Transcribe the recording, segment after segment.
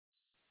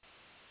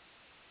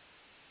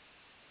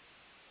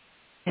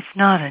It's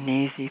not an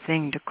easy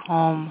thing to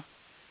calm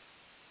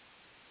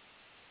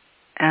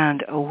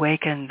and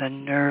awaken the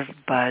nerve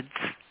buds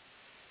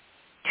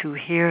to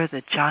hear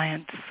the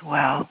giant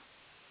swell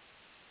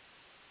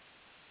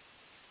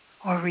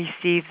or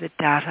receive the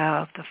data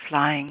of the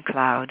flying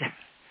cloud.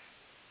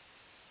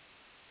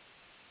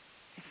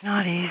 It's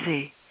not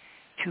easy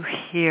to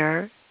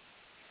hear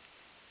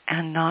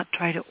and not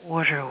try to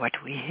order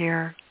what we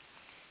hear,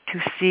 to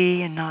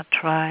see and not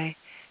try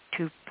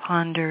to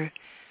ponder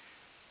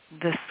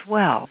the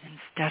swell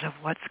instead of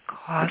what's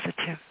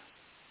causative.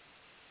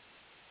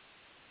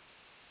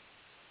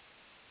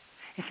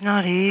 It's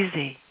not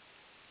easy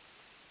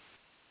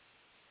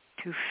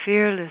to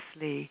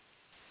fearlessly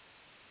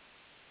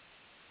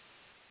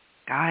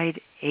guide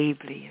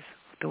ably, is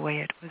the way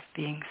it was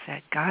being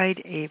said,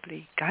 guide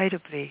ably,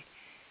 guidably.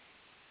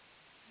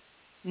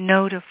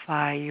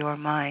 Notify your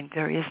mind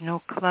there is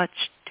no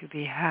clutch to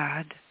be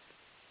had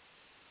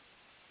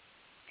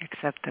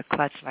except the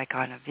clutch like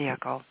on a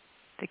vehicle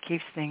that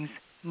keeps things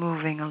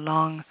moving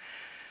along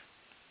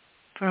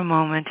for a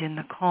moment in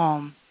the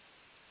calm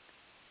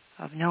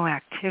of no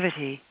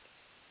activity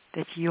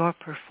that you're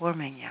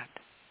performing yet.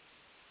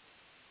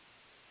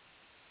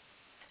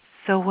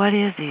 So what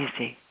is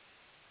easy?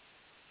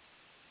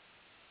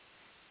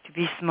 To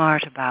be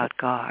smart about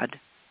God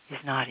is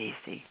not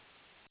easy,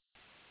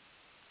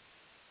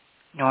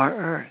 nor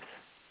earth.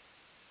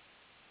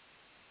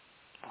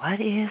 What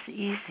is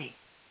easy?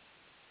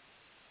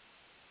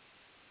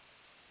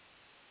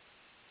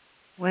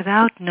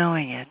 Without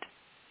knowing it,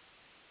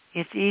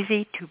 it's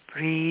easy to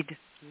breed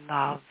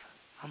love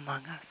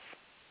among us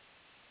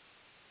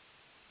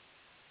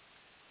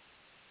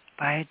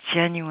by a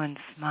genuine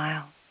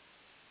smile,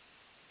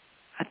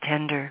 a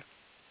tender,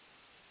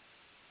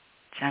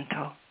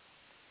 gentle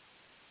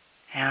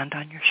hand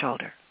on your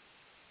shoulder.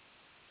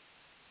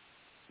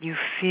 You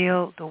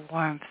feel the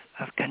warmth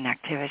of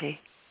connectivity,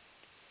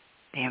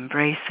 the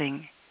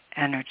embracing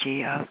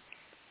energy of,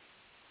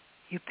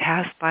 you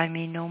pass by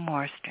me no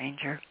more,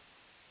 stranger.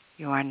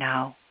 You are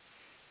now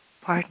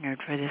partnered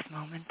for this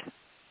moment.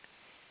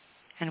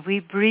 And we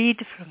breed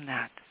from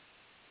that.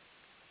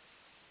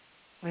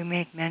 We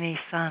make many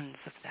sons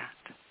of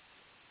that.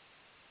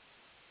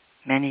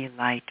 Many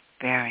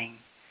light-bearing,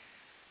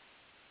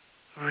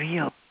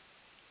 real,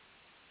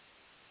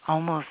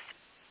 almost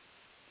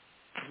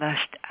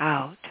fleshed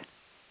out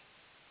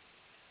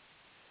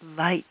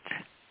light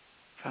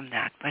from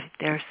that. But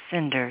they're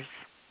cinders.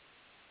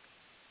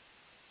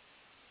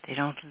 They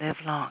don't live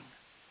long.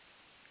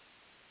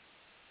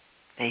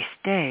 They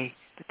stay,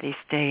 but they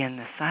stay in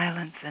the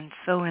silence. And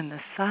so in the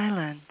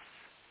silence,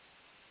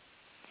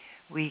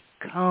 we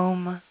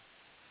comb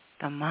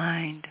the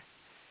mind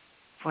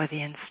for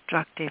the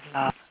instructive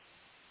love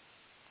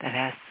that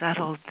has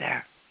settled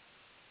there.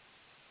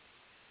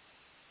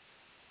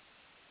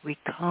 We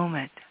comb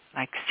it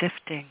like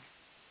sifting,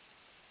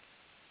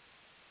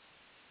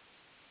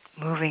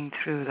 moving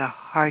through the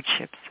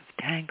hardships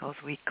of tangles.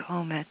 We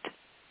comb it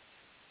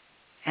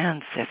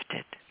and sift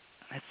it.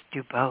 Let's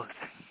do both.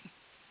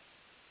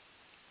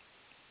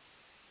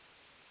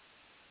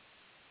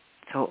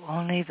 So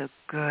only the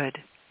good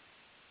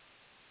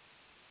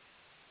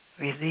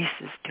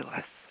releases to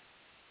us.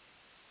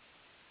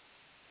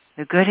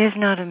 The good is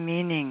not a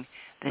meaning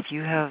that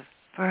you have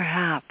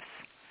perhaps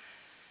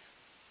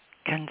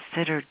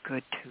considered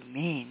good to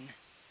mean.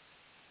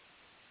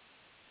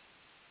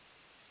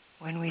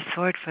 When we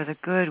sort for the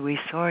good, we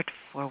sort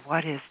for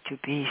what is to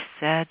be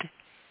said,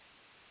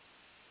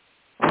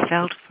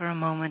 felt for a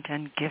moment,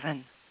 and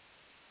given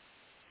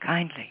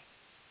kindly,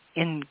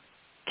 in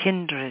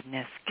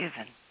kindredness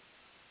given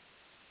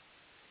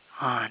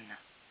on.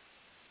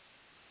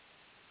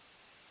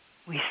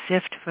 We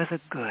sift for the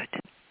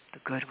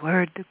good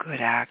word, the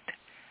good act,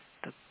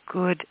 the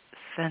good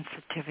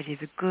sensitivity,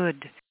 the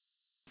good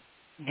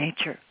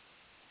nature,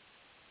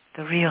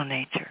 the real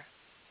nature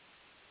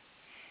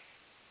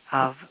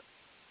of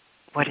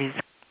what is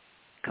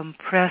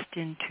compressed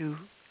into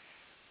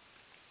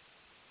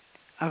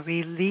a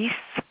release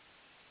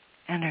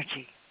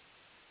energy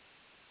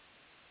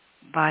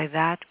by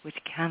that which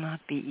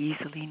cannot be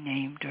easily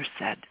named or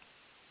said.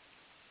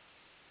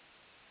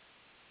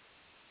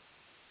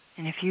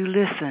 And if you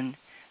listen,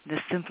 the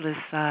simplest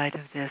side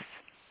of this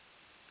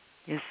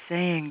is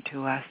saying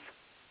to us,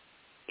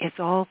 it's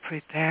all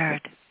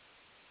prepared.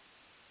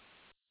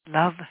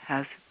 Love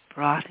has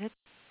brought it.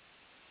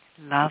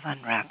 Love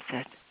unwraps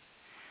it.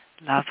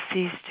 Love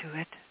sees to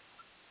it.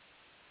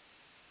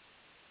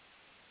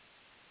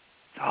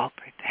 It's all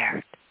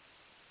prepared.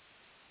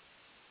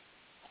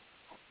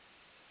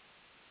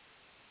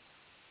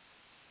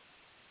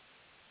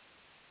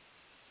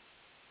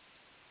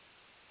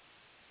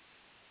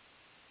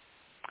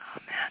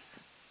 Amen.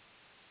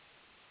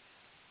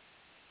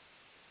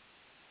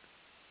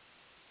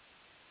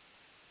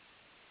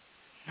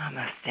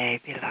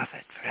 Namaste,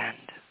 beloved friend.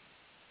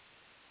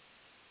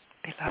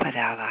 Beloved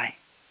ally.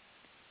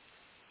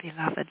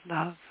 Beloved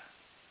love.